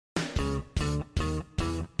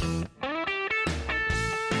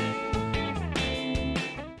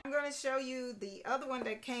to show you the other one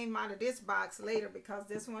that came out of this box later, because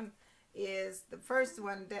this one is the first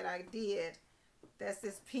one that I did. That's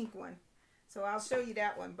this pink one. So I'll show you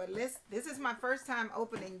that one. But this is my first time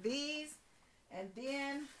opening these. And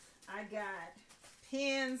then I got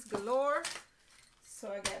pens galore. So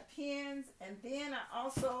I got pens. And then I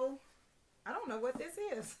don't know what this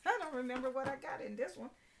is. I don't remember what I got in this one.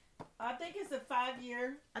 I think it's a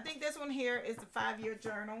 5-year. I think this one here is the 5-year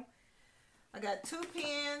journal. I got 2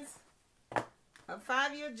 pens, a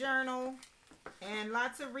 5-year journal, and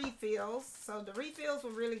lots of refills. So the refills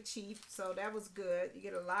were really cheap, so that was good. You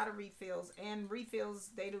get a lot of refills, and refills,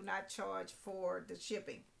 they do not charge for the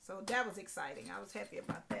shipping. So that was exciting. I was happy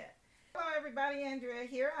about that. Hello everybody, Andrea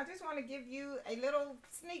here. I just want to give you a little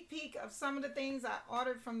sneak peek of some of the things I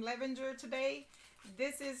ordered from Levenger today.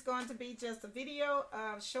 This is going to be just a video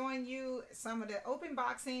of showing you some of the open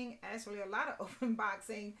boxing, actually a lot of open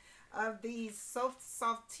boxing of these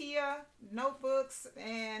Sofolio notebooks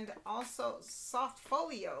and also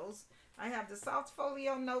Sofolios. I have the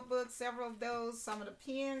Sofolio notebooks, several of those, some of the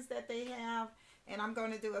pens that they have, and I'm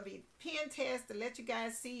going to do a pen test to let you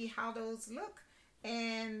guys see how those look.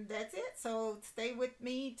 And that's it. So stay with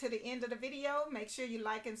me to the end of the video. Make sure you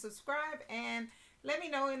like and subscribe, and let me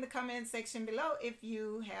know in the comment section below if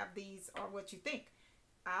you have these or what you think.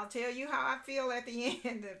 I'll tell you how I feel at the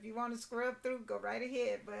end. If you want to scrub through, go right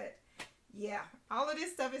ahead. But yeah, all of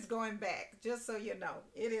this stuff is going back, just so you know.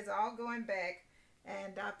 It is all going back.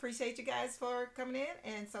 And I appreciate you guys for coming in.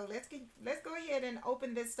 And so let's go ahead and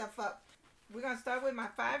open this stuff up. We're going to start with my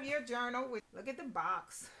 5-year journal. Look at the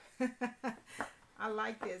box. I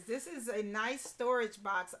like this. This is a nice storage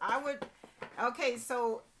box. Okay,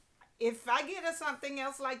 so if I get something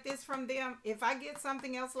else like this from them,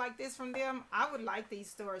 I would like these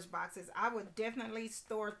storage boxes. I would definitely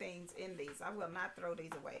store things in these. I will not throw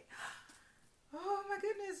these away. Oh my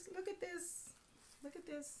goodness, look at this. Look at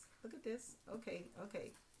this. Look at this. Okay.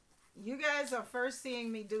 You guys are first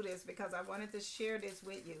seeing me do this because I wanted to share this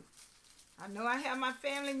with you. I know I have my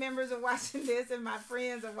family members are watching this and my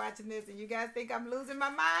friends are watching this, and you guys think I'm losing my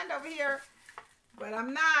mind over here, but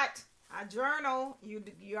I'm not. I journal. You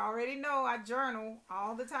already know I journal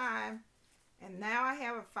all the time. And now I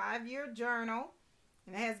have a 5-year journal.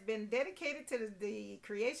 And it has been dedicated to the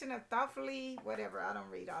creation of thoughtfully, whatever. I don't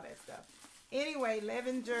read all that stuff. Anyway,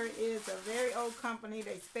 Levenger is a very old company.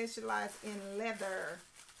 They specialize in leather.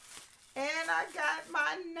 And I got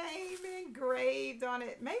my name engraved on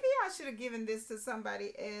it. Maybe I should have given this to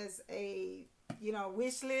somebody as a,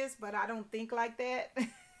 wish list, but I don't think like that.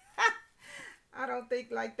 I don't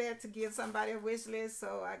think like that to give somebody a wish list,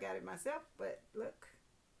 so I got it myself. But look,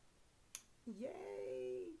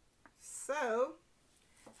 yay! So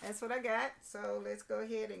that's what I got. So let's go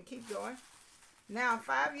ahead and keep going. Now,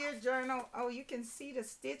 5-year journal. Oh, you can see the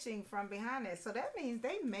stitching from behind it. So that means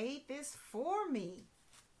they made this for me.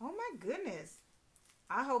 Oh my goodness!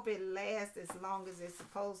 I hope it lasts as long as it's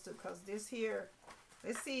supposed to, because this here,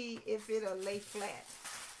 let's see if it'll lay flat.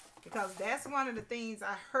 Because that's one of the things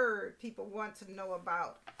I heard people want to know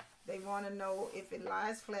about. They want to know if it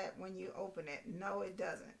lies flat when you open it. No, it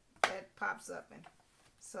doesn't. That pops up.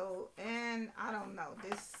 And I don't know.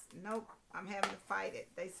 Nope, I'm having to fight it.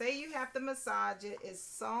 They say you have to massage it. Is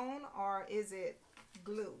sewn or is it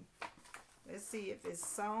glue? Let's see if it's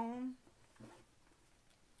sewn.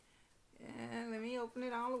 And let me open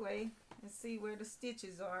it all the way and see where the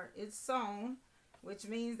stitches are. It's sewn, which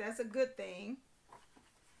means that's a good thing.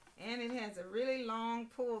 And it has a really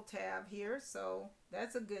long pull tab here, so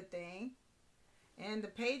that's a good thing. And the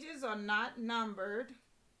pages are not numbered.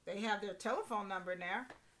 They have their telephone number now.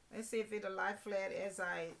 Let's see if it'll lie flat as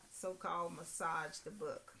I so-called massage the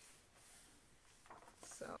book.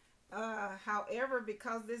 So, however,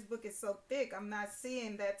 because this book is so thick, I'm not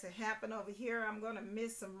seeing that to happen over here. I'm going to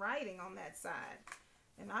miss some writing on that side.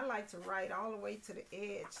 And I like to write all the way to the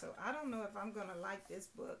edge, so I don't know if I'm going to like this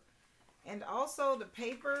book. And also the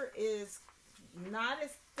paper is not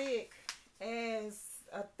as thick as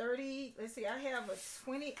a 30, let's see, I have a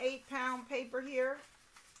 28-pound paper here.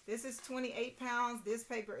 This is 28 pounds. This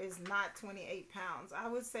paper is not 28 pounds. I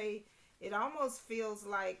would say it almost feels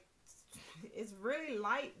like it's really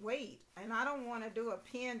lightweight. And I don't want to do a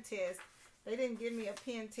pen test. They didn't give me a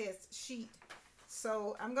pen test sheet.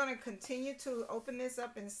 So I'm going to continue to open this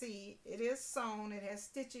up and see. It is sewn. It has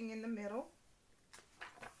stitching in the middle.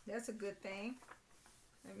 That's a good thing.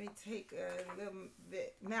 Let me take a little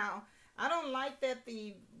bit. Now, I don't like that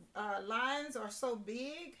the lines are so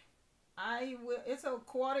big. It's a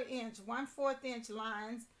 1/4 inch, 1/4 inch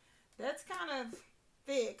lines. That's kind of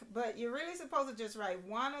thick, but you're really supposed to just write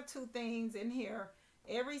 1 or 2 things in here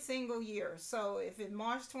every single year. So if in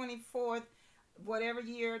March 24th, whatever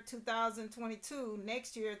year 2022,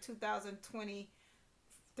 next year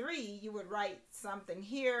 2023, you would write something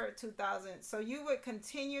here 2000. So you would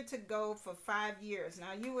continue to go for 5 years.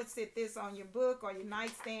 Now you would sit this on your book or your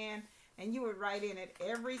nightstand, and you would write in it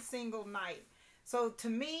every single night. So to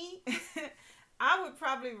me, I would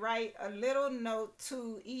probably write a little note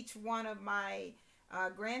to each one of my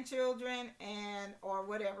grandchildren, and or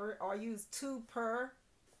whatever, or use 2 per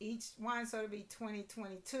each one, so it'll be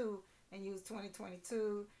 2022, and use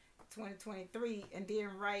 2022, 2023, and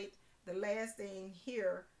then write the last thing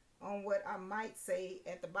here on what I might say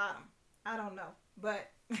at the bottom. I don't know,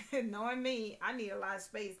 but knowing me, I need a lot of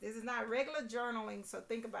space. This is not regular journaling, so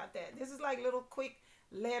think about that. This is like little quick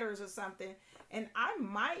letters or something, and I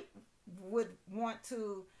would want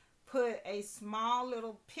to put a small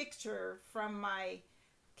little picture from my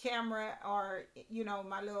camera, or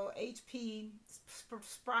my little HP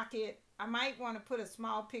sprocket. I might want to put a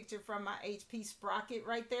small picture from my HP sprocket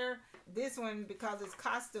right there. This one, because it's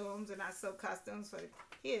costumes and I sew costumes for the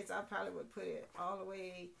kids, I probably would put it all the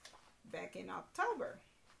way back in October,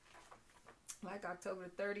 like October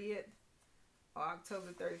 30th or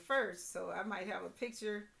October 31st. So I might have a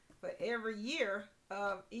picture for every year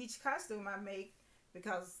of each costume I make,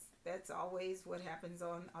 because that's always what happens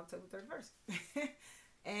on October 31st.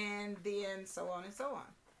 And then so on and so on.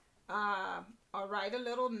 Or write a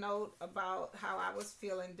little note about how I was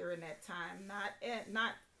feeling during that time.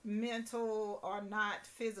 Not mental or not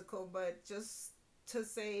physical, but just to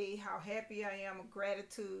say how happy I am,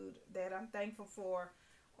 gratitude that I'm thankful for,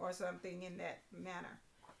 or something in that manner.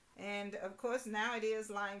 And of course now it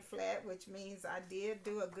is lying flat, which means I did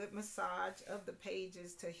do a good massage of the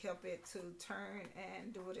pages to help it to turn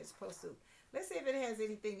and do what it's supposed to. Let's see if it has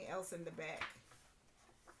anything else in the back,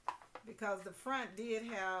 because the front did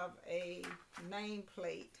have a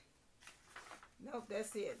nameplate. Nope,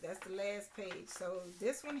 that's it. That's the last page. So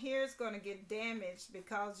this one here is going to get damaged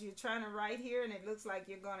because you're trying to write here and it looks like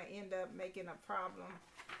you're going to end up making a problem,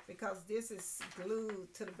 because this is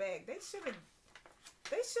glued to the back. They shouldn't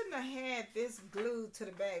have had this glued to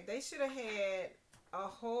the back. They should have had a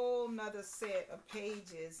whole nother set of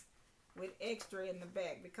pages with extra in the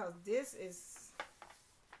back, because this is,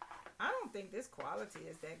 I don't think this quality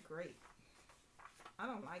is that great. I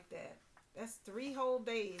don't like that. That's 3 whole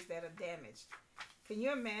days that are damaged. Can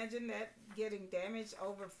you imagine that getting damaged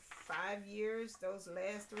over 5 years, those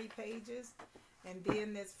last 3 pages? And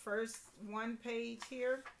then this first 1 page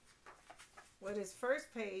here. Well, this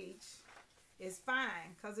first page is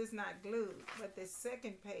fine because it's not glued, but the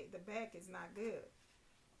second page, the back, is not good.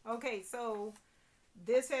 Okay, so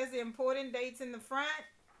this has the important dates in the front.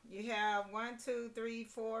 You have 1, 2, 3,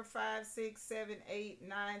 4, 5, 6, 7, 8,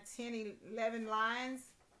 9, 10, 11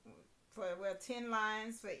 lines for, well, 10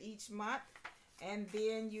 lines for each month. And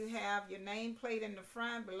then you have your nameplate in the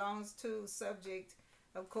front, belongs to subject,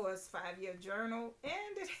 of course, 5-year journal.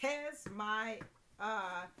 And it has my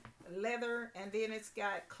leather, and then it's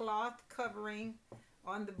got cloth covering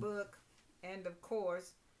on the book. And of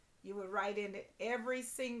course, you would write in it every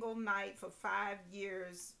single night for 5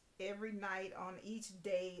 years, every night on each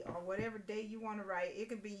day, or whatever day you want to write. It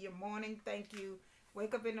could be your morning thank you,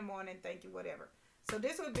 wake up in the morning thank you, whatever. So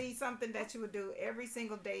this would be something that you would do every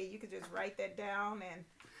single day. You could just write that down, and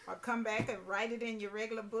or come back and write it in your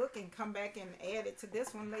regular book and come back and add it to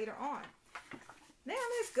this one later on. Now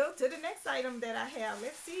let's go to the next item that I have.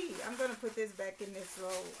 Let's see. I'm going to put this back in this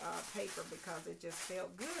little paper because it just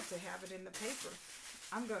felt good to have it in the paper.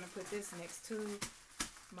 I'm going to put this next to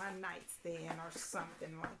my nightstand or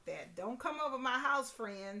something like that. Don't come over my house,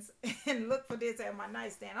 friends, and look for this at my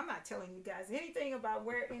nightstand. I'm not telling you guys anything about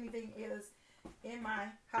where anything is in my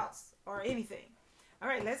house or anything. All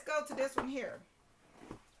right, let's go to this one here.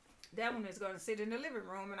 That one is going to sit in the living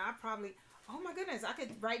room, and I probably, oh my goodness, I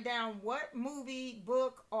could write down what movie,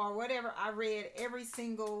 book, or whatever I read every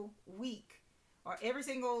single week or every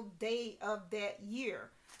single day of that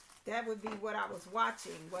year. That would be what I was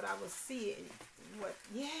watching, what I was seeing.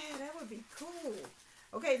 Yeah, that would be cool.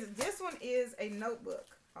 Okay, so this one is a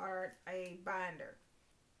notebook or a binder.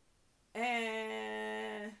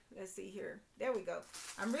 And let's see here. There we go.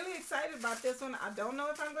 I'm really excited about this one. I don't know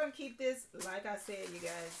if I'm going to keep this. Like I said, you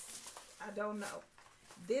guys, I don't know.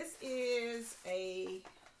 This is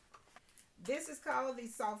called the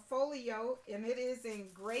Sofolio, and it is in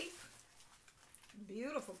grape.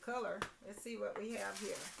 Beautiful color. Let's see what we have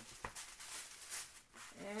here.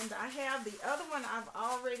 And I have the other one I've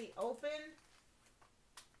already opened.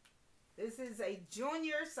 This is a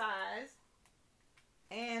junior size.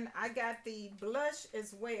 And I got the blush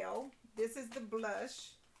as well. This is the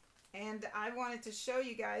blush. And I wanted to show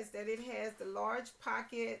you guys that it has the large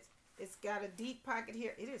pocket. It's got a deep pocket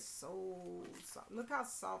here. It is so soft. Look how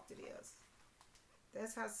soft it is.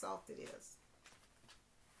 That's how soft it is.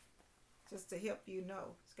 Just to help you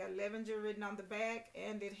know. It's got Levenger written on the back,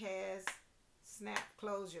 and it has snap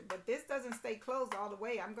closure. But this doesn't stay closed all the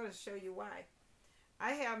way. I'm going to show you why.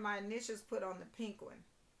 I have my initials put on the pink one.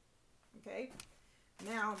 Okay.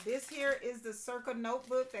 Now, this here is the circle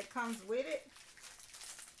notebook that comes with it.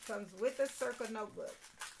 Comes with the circle notebook.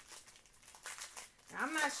 Now,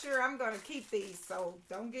 I'm not sure I'm going to keep these, so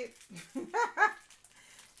don't get...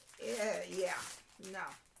 yeah, no.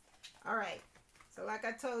 All right. So like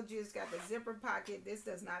I told you, it's got the zipper pocket. This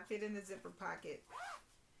does not fit in the zipper pocket.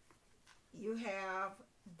 You have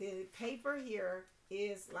the paper here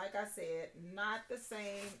is, like I said, not the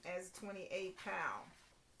same as 28 pound.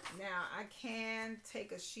 Now, I can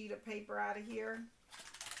take a sheet of paper out of here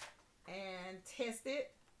and test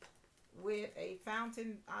it with a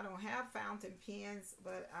fountain. I don't have fountain pens,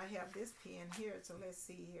 but I have this pen here. So let's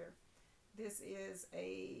see here. This is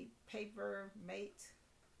a Paper Mate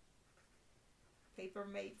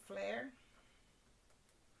Flare.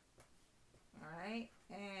 All right,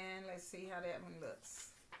 and let's see how that one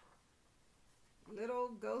looks.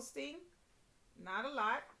 Little ghosting, not a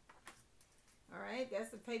lot. All right,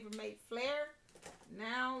 that's the Paper Mate Flare.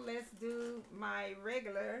 Now let's do my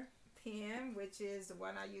regular pen, which is the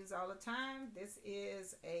one I use all the time. This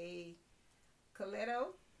is a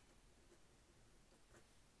Coletto,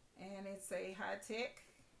 and it's a high tech.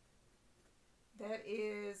 That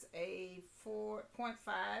is a 4.5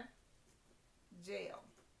 gel.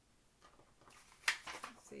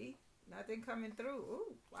 See, nothing coming through.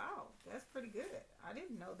 Ooh, wow, that's pretty good. I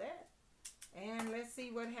didn't know that. And let's see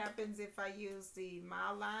what happens if I use the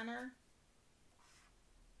mild liner.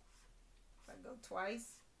 If I go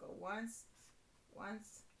twice, go once,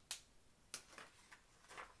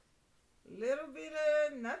 little bit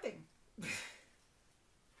of nothing.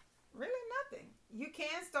 Really nothing. You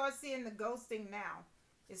can start seeing the ghosting now.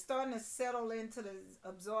 It's starting to settle into the,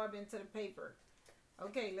 absorb into the paper.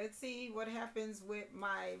 Okay, let's see what happens with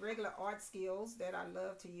my regular art skills that I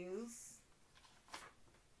love to use.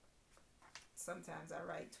 Sometimes I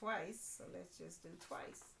write twice, so let's just do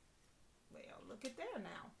twice. Well, look at there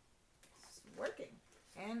now. It's working.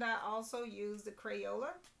 And I also use the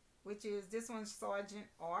Crayola, which is this one's Sergeant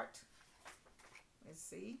Art. Let's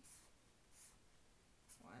see.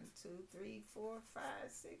 1, 2, 3, 4, 5,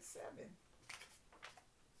 6, 7.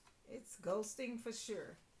 It's ghosting for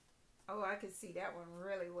sure. Oh, I can see that one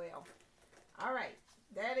really well. All right,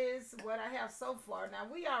 that is what I have so far. Now,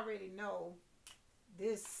 we already know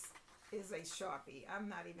this is a Sharpie. I'm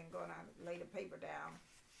not even going to lay the paper down.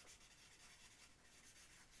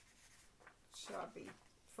 Sharpie,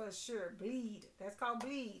 for sure. Bleed. That's called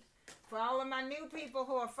bleed. For all of my new people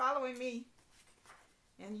who are following me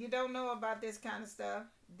and you don't know about this kind of stuff,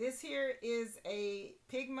 this here is a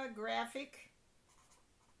Pigma Graphic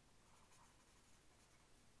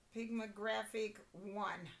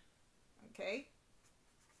 1. Okay.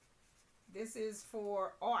 This is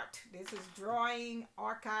for art. This is drawing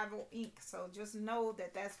archival ink. So just know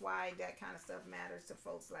that that's why that kind of stuff matters to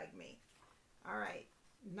folks like me. All right.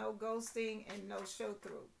 No ghosting and no show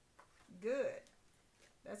through. Good.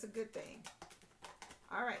 That's a good thing.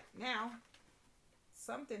 All right. Now,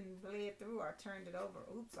 something bled through. I turned it over.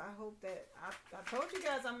 Oops. I hope that... I told you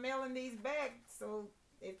guys I'm mailing these back. So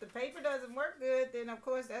if the paper doesn't work good, then of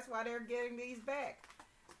course that's why they're getting these back.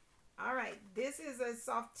 All right. This is a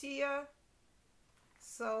Sofolio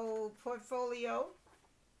portfolio.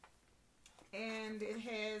 And it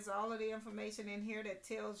has all of the information in here that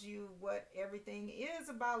tells you what everything is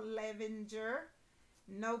about Levenger,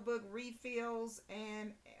 notebook refills,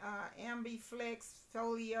 and Ambiflex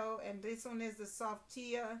folio. And this one is the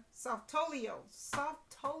Sofolio.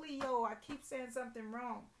 I keep saying something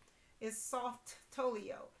wrong. It's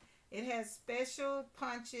Sofolio. It has special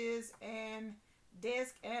punches and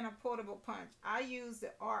disc and a portable punch. I use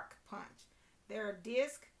the arc punch. There are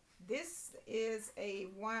disc. This is a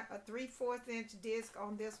 3/4 inch disc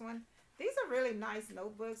on this one. These are really nice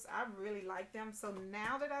notebooks. I really like them. So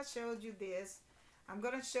now that I showed you this, I'm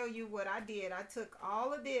going to show you what I did. I took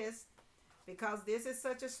all of this because this is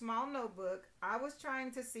such a small notebook. I was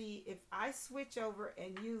trying to see if I switch over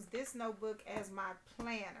and use this notebook as my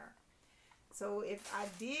planner. So if I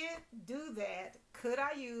did do that, could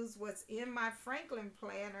I use what's in my Franklin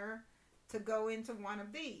planner to go into one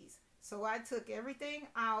of these? So I took everything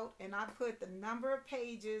out and I put the number of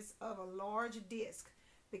pages of a large disc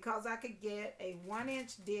because I could get a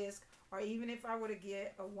 1-inch disc, or even if I were to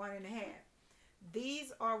get a 1.5.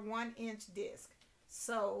 These are 1-inch discs.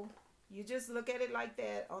 So you just look at it like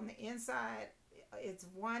that. On the inside, it's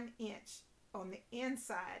 1 inch on the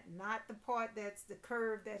inside, not the part that's the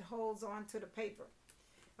curve that holds on to the paper.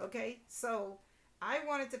 Okay, so I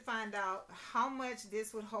wanted to find out how much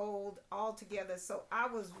this would hold all together. So I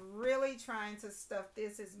was really trying to stuff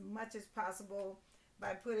this as much as possible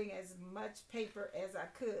by putting as much paper as I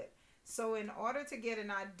could. So in order to get an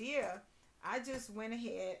idea, I just went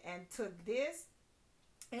ahead and took this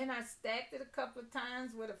and I stacked it a couple of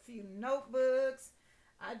times with a few notebooks.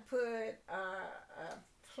 I put a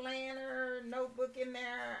planner notebook in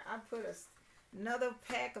there. I put another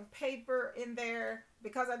pack of paper in there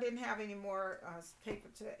because I didn't have any more paper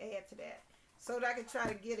to add to that. So that I could try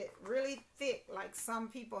to get it really thick like some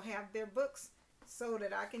people have their books, so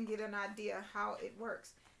that I can get an idea how it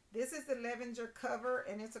works. This is the Levenger cover,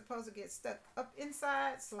 and it's supposed to get stuck up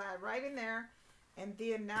inside, slide right in there, and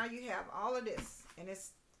then now you have all of this, and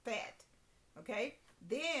it's fat. Okay,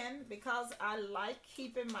 then because I like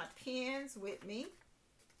keeping my pens with me,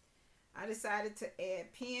 I decided to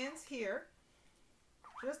add pens here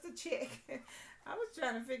just to check. I was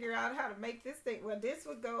trying to figure out how to make this thing. Well, this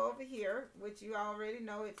would go over here, which you already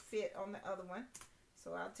know it fit on the other one.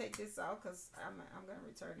 So I'll take this out because I'm going to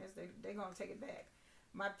return this. They're going to take it back.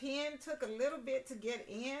 My pen took a little bit to get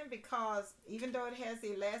in because even though it has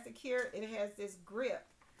the elastic here, it has this grip.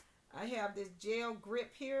 I have this gel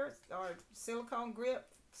grip here, or silicone grip.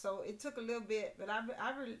 So it took a little bit, but I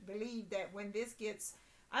really believe that when this gets,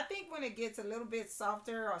 I think when it gets a little bit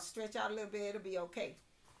softer or stretch out a little bit, it'll be okay.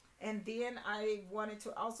 And then I wanted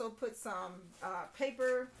to also put some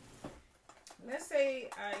paper. Let's say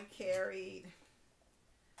I carried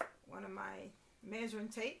one of my measuring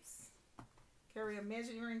tapes. Carry a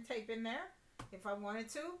measuring tape in there if I wanted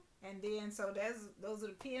to. And then, so those are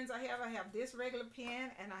the pens I have. I have this regular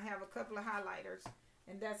pen and I have a couple of highlighters.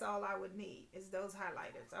 And that's all I would need is those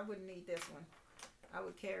highlighters. I wouldn't need this one. I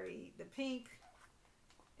would carry the pink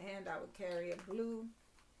and I would carry a blue.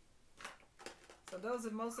 So those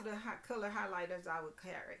are most of the color highlighters I would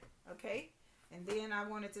carry. Okay? And then I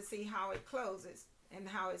wanted to see how it closes and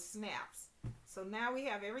how it snaps. So now we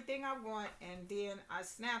have everything I want, and then I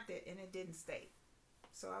snapped it and it didn't stay.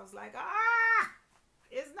 So I was like,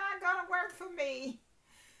 it's not gonna work for me.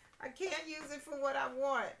 I can't use it for what I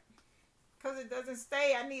want because it doesn't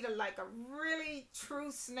stay. I need like a really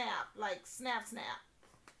true snap, like snap.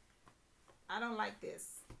 I don't like this.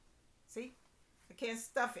 See, I can't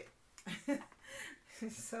stuff it.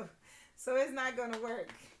 so it's not gonna work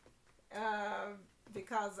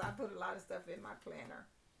because I put a lot of stuff in my planner.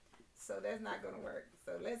 So that's not going to work.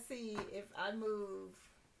 So let's see if I move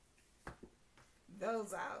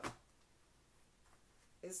those out.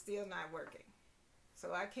 It's still not working.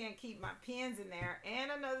 So I can't keep my pens in there. And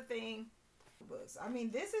another thing, books. I mean,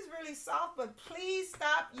 this is really soft, but please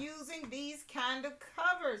stop using these kind of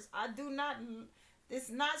covers. It's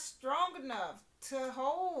not strong enough to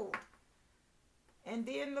hold. And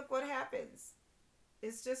then look what happens.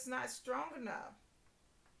 It's just not strong enough.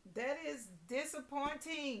 That is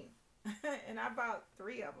disappointing. And I bought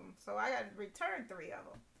 3 of them, so I got to return 3 of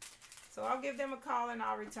them. So I'll give them a call and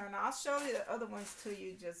I'll return. I'll show you the other ones to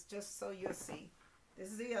you just so you'll see.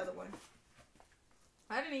 This is the other one.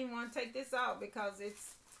 I didn't even want to take this out because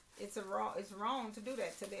it's wrong to do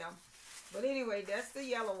that to them. But anyway, that's the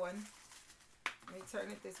yellow one. Let me turn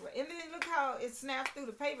it this way. And then look how it snaps through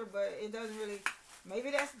the paper, but it doesn't really. Maybe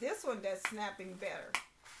that's this one that's snapping better.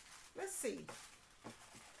 Let's see.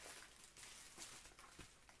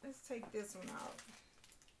 Let's take this one out.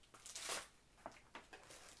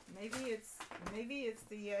 Maybe it's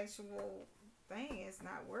the actual thing. It's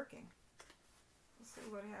not working. Let's see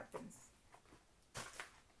what happens.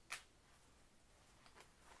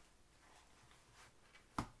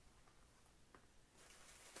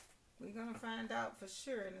 We're gonna find out for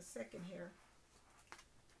sure in a second here.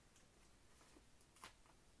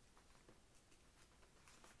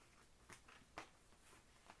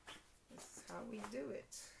 This is how we do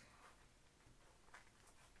it.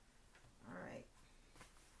 Alright.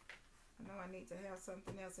 I know I need to have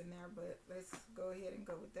something else in there, but let's go ahead and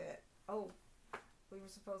go with that. Oh, we were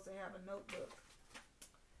supposed to have a notebook.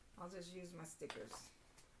 I'll just use my stickers.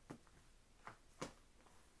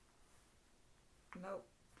 Nope.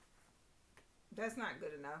 That's not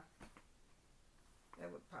good enough. That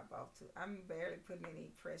would pop off too. I'm barely putting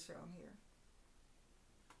any pressure on here.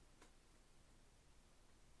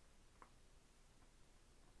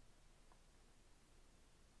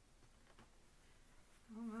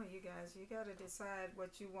 I don't know, you guys. You got to decide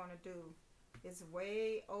what you want to do. It's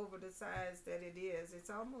way over the size that it is. It's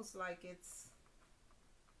almost like it's,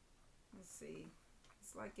 let's see,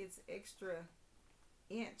 it's like it's extra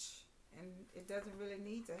inch, and it doesn't really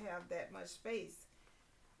need to have that much space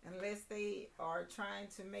unless they are trying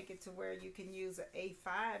to make it to where you can use an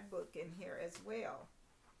A5 book in here as well.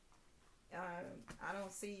 I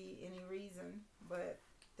don't see any reason, but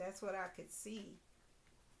that's what I could see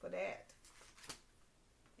for that.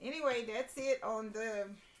 Anyway, that's it on the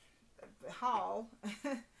haul.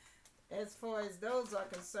 As far as those are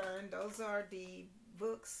concerned, those are the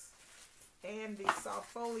books and the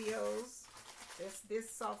Sofolios.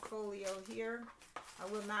 This Sofolio here. I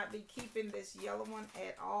will not be keeping this yellow one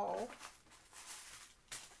at all.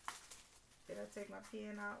 Did I take my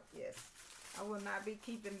pen out? Yes. I will not be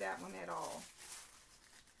keeping that one at all.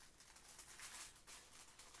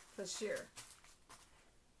 For sure.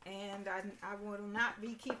 And I will not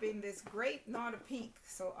be keeping this grape nor the pink.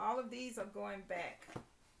 So all of these are going back.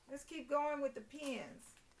 Let's keep going with the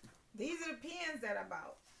pens. These are the pens that I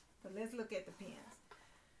bought. But let's look at the pens.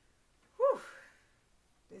 Whew.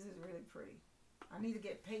 This is really pretty. I need to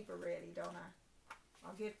get paper ready, don't I?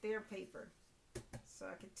 I'll get their paper so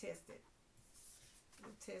I can test it.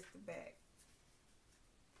 We'll test the back.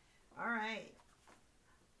 All right.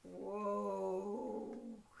 Whoa.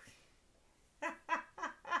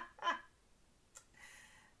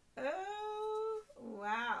 Oh,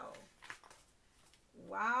 wow.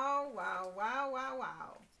 Wow, wow, wow, wow,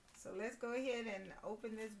 wow. So let's go ahead and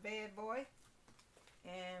open this bad boy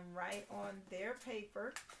and write on their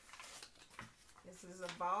paper. This is a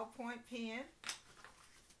ballpoint pen.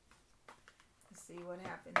 Let's see what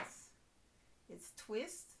happens. It's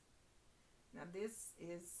twist. Now this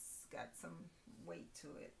is got some weight to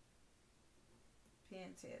it.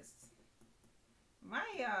 Pen test. My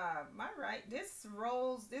this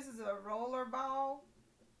rolls. This is a roller ball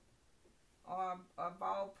or a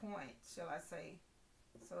ball point, shall I say?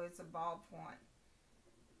 So it's a ball point.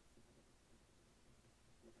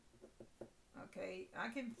 Okay, I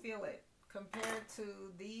can feel it compared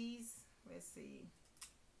to these. Let's see.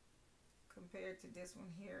 Compared to this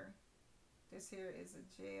one here. This here is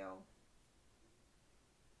a gel.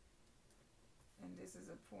 And this is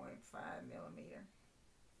a 0.5 millimeter.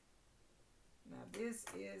 Now this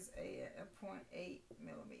is a 0.8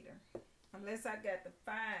 millimeter. Unless I got the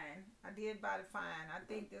fine. I did buy the fine. I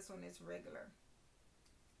think this one is regular.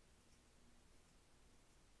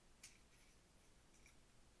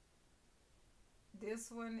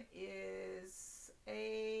 This one is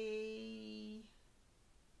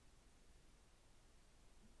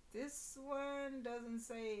this one doesn't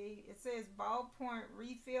say, it says ballpoint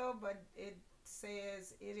refill, but it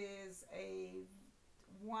says it is a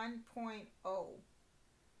 1.0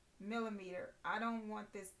 millimeter. I don't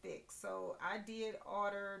want this thick, so I did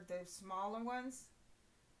order the smaller ones.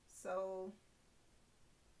 So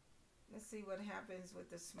let's see what happens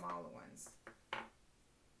with the smaller ones,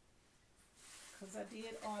 because I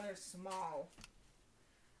did order small.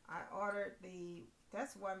 I ordered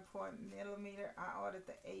that's 1 millimeter. I ordered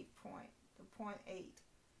the 0.8.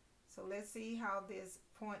 So let's see how this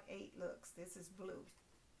 0.8 looks. This is blue.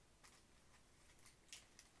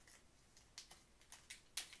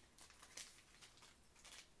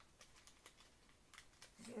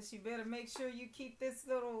 Guess you better make sure you keep this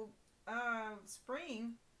little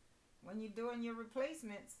spring when you're doing your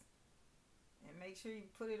replacements, and make sure you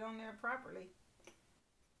put it on there properly.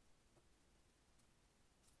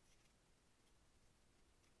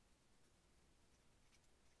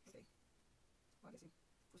 Okay. Well, I guess you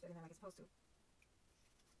push that in there like it's supposed to.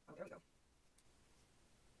 Oh, there we go.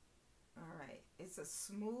 All right. It's a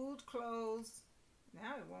smooth close.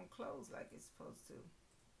 Now it won't close like it's supposed to.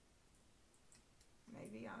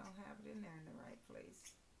 Maybe I don't have it in there in the right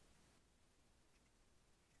place.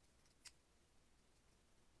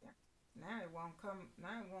 Yeah. Now it won't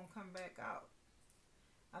come back out.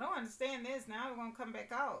 I don't understand this. Now it won't come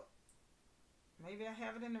back out. Maybe I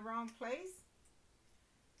have it in the wrong place.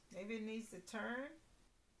 Maybe it needs to turn.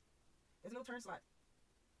 There's a little turn slot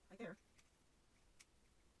right there.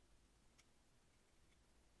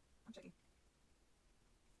 I'm checking.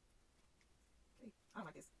 Okay. I don't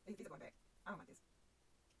like this. These are going back. I don't like this.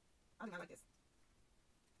 I do not like this.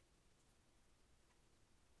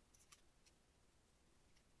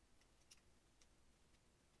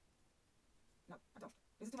 No, I don't.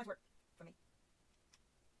 This is too much work for me.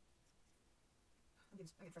 I'm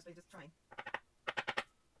getting frustrated just trying.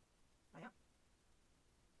 I am.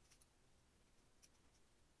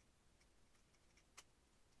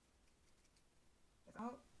 It's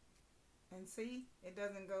out. And see, it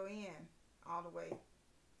doesn't go in all the way.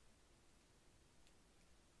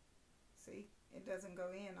 See, it doesn't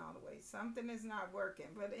go in all the way. Something is not working.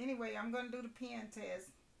 But anyway, I'm going to do the pen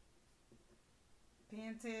test.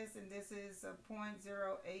 pen test, and this is a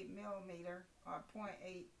 0.08 millimeter or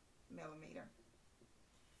 0.8 millimeter.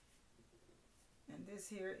 And this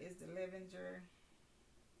here is the Levenger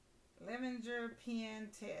pen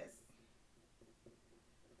test.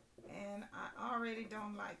 And I already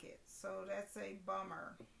don't like it, so that's a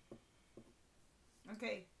bummer.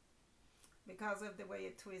 Okay, because of the way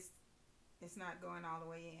it twists, it's not going all the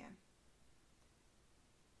way in.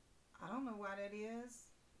 I don't know why that is,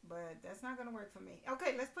 but that's not going to work for me.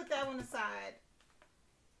 Okay, let's put that one aside.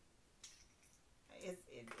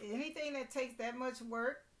 Anything that takes that much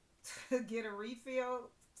work to get a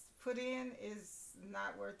refill put in is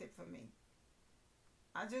not worth it for me.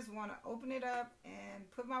 I just want to open it up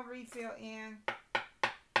and put my refill in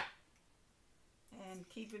and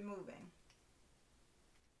keep it moving.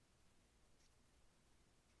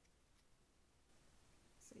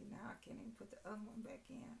 See, now I can't even put the other one back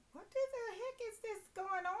in. What the heck is this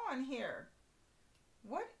going on here?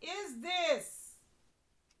 What is this?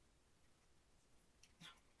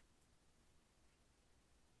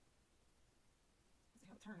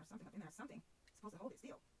 Turn or something up in there, something it's supposed to hold it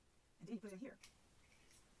still, and then you put it in here.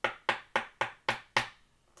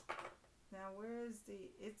 Now where's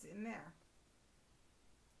it's in there.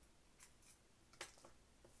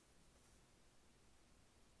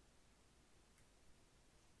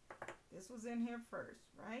 This was in here first,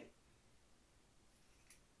 right?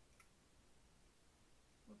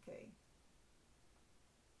 Okay.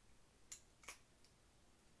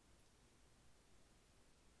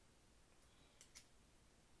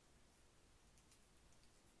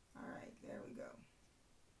 There we go.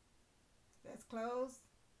 That's closed,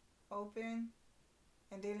 open,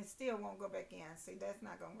 and then it still won't go back in. See, that's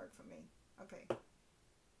not going to work for me. Okay.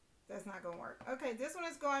 That's not going to work. Okay, this one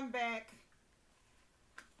is going back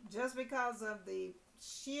just because of the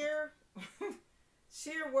sheer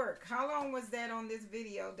work. How long was that on this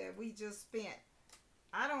video that we just spent?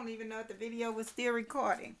 I don't even know if the video was still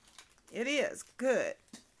recording. It is. Good.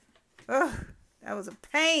 Ugh, that was a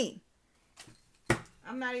pain.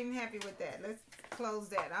 I'm not even happy with that. Let's close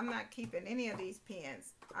that. I'm not keeping any of these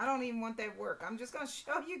pens. I don't even want that work. I'm just going to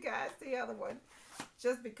show you guys the other one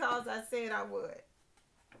just because I said I would.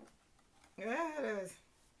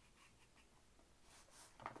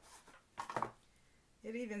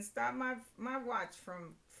 It even stopped my watch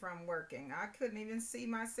from working. I couldn't even see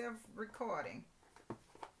myself recording.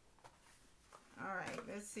 All right,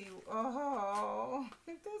 let's see. Oh,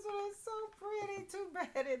 this one is so pretty. Too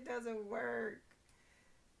bad it doesn't work.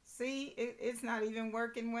 See, it's not even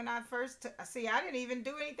working when I first... See, I didn't even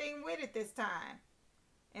do anything with it this time.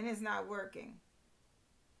 And it's not working.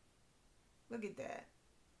 Look at that.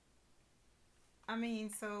 I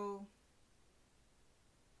mean, so...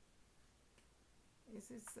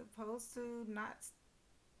 Is it supposed to not...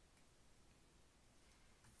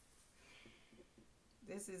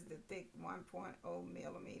 This is the thick 1.0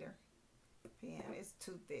 millimeter pen. It's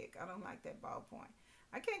too thick. I don't like that ballpoint.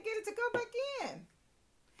 I can't get it to go back in.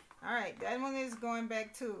 All right, that one is going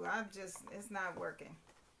back too. It's not working.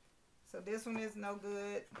 So this one is no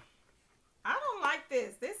good. I don't like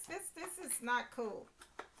this. This is not cool.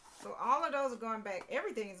 So all of those are going back.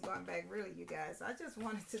 Everything is going back, really, you guys. I just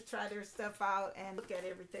wanted to try their stuff out and look at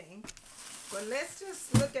everything. But let's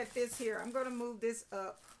just look at this here. I'm going to move this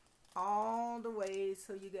up all the way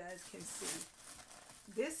so you guys can see.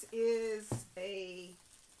 This is a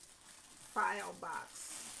file box.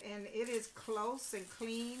 And it is close and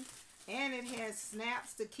clean, and it has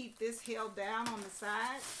snaps to keep this held down on the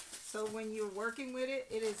side. So when you're working with it,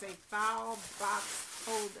 it is a file box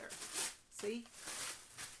holder. See?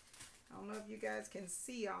 I don't know if you guys can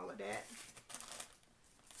see all of that.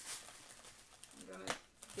 I'm gonna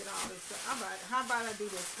get all this stuff. How about I do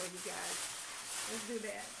this for you guys? Let's do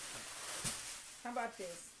that. How about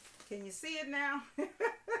this? Can you see it now?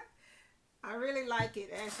 I really like it,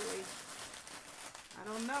 actually. I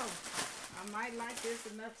don't know. I might like this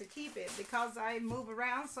enough to keep it because I move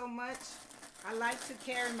around so much. I like to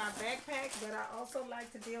carry my backpack, but I also like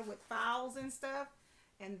to deal with files and stuff.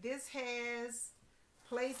 And this has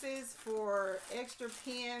places for extra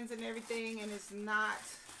pens and everything, and it's not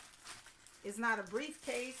a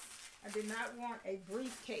briefcase. I did not want a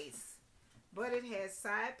briefcase, but it has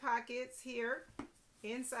side pockets here,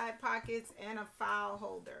 inside pockets, and a file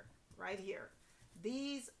holder right here.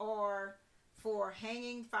 These are for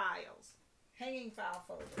hanging files, hanging file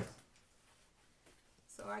folders.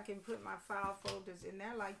 So I can put my file folders in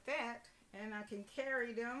there like that, and I can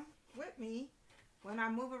carry them with me when I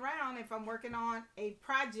move around if I'm working on a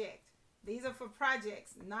project. These are for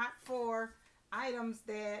projects, not for items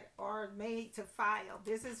that are made to file.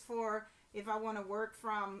 This is for if I want to work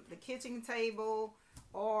from the kitchen table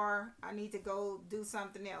or I need to go do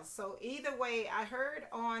something else. So either way, I heard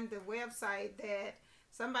on the website that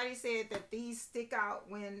somebody said that these stick out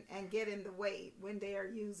and get in the way when they are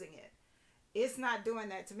using it. It's not doing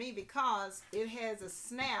that to me because it has a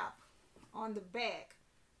snap on the back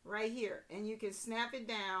right here, and you can snap it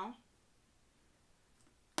down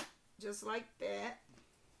just like that.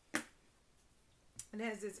 It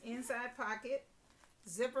has this inside pocket,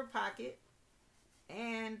 zipper pocket,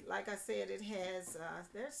 and like I said, it has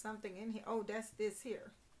there's something in here. Oh, that's this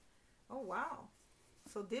here. Oh wow,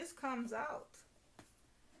 so this comes out.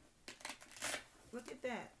 Look at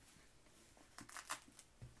that.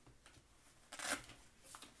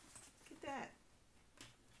 Look at that.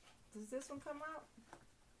 Does this one come out?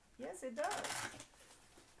 Yes, it does.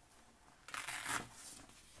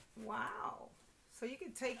 Wow. So you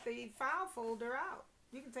can take the file folder out.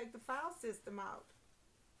 You can take the file system out.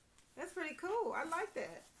 That's pretty cool. I like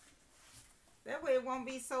that. That way it won't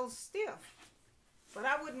be so stiff. But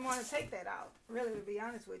I wouldn't want to take that out, really, to be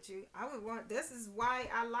honest with you. I would want, this is why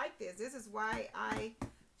I like this. This is why I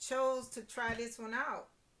chose to try this one out.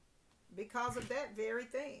 Because of that very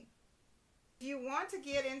thing. If you want to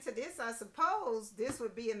get into this, I suppose this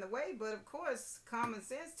would be in the way, but of course common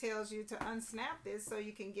sense tells you to unsnap this so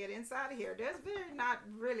you can get inside of here. There's not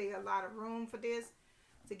really a lot of room for this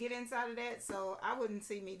to get inside of that, so I wouldn't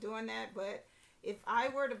see me doing that. But if I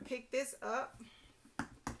were to pick this up,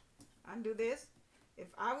 undo this, if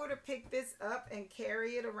I were to pick this up and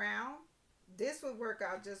carry it around, this would work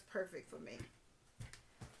out just perfect for me.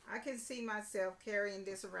 I can see myself carrying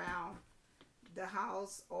this around the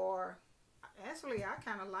house, or actually, I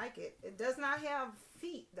kind of like it. It does not have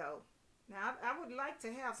feet, though. Now, I would like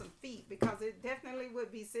to have some feet because it definitely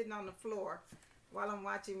would be sitting on the floor while I'm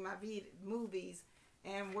watching my movies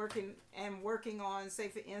and working on, say,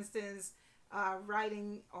 for instance,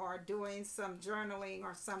 writing or doing some journaling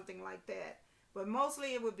or something like that. But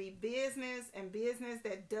mostly it would be business, and business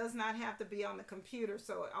that does not have to be on the computer.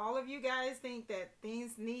 So all of you guys think that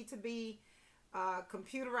things need to be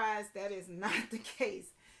computerized. That is not the case.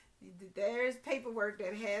 There's paperwork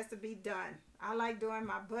that has to be done. I like doing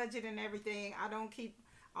my budget and everything. I don't keep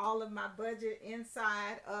all of my budget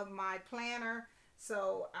inside of my planner.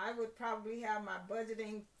 So I would probably have my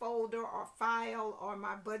budgeting folder or file or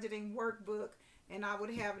my budgeting workbook, and I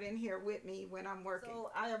would have it in here with me when I'm working.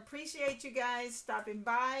 So I appreciate you guys stopping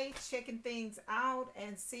by, checking things out,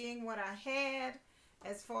 and seeing what I had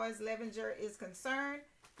as far as Levenger is concerned.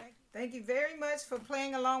 Thank you very much for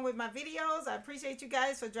playing along with my videos. I appreciate you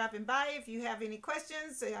guys for dropping by. If you have any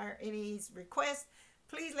questions or any requests,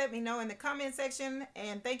 please let me know in the comment section.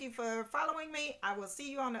 And thank you for following me. I will see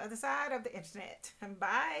you on the other side of the internet.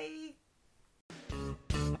 Bye.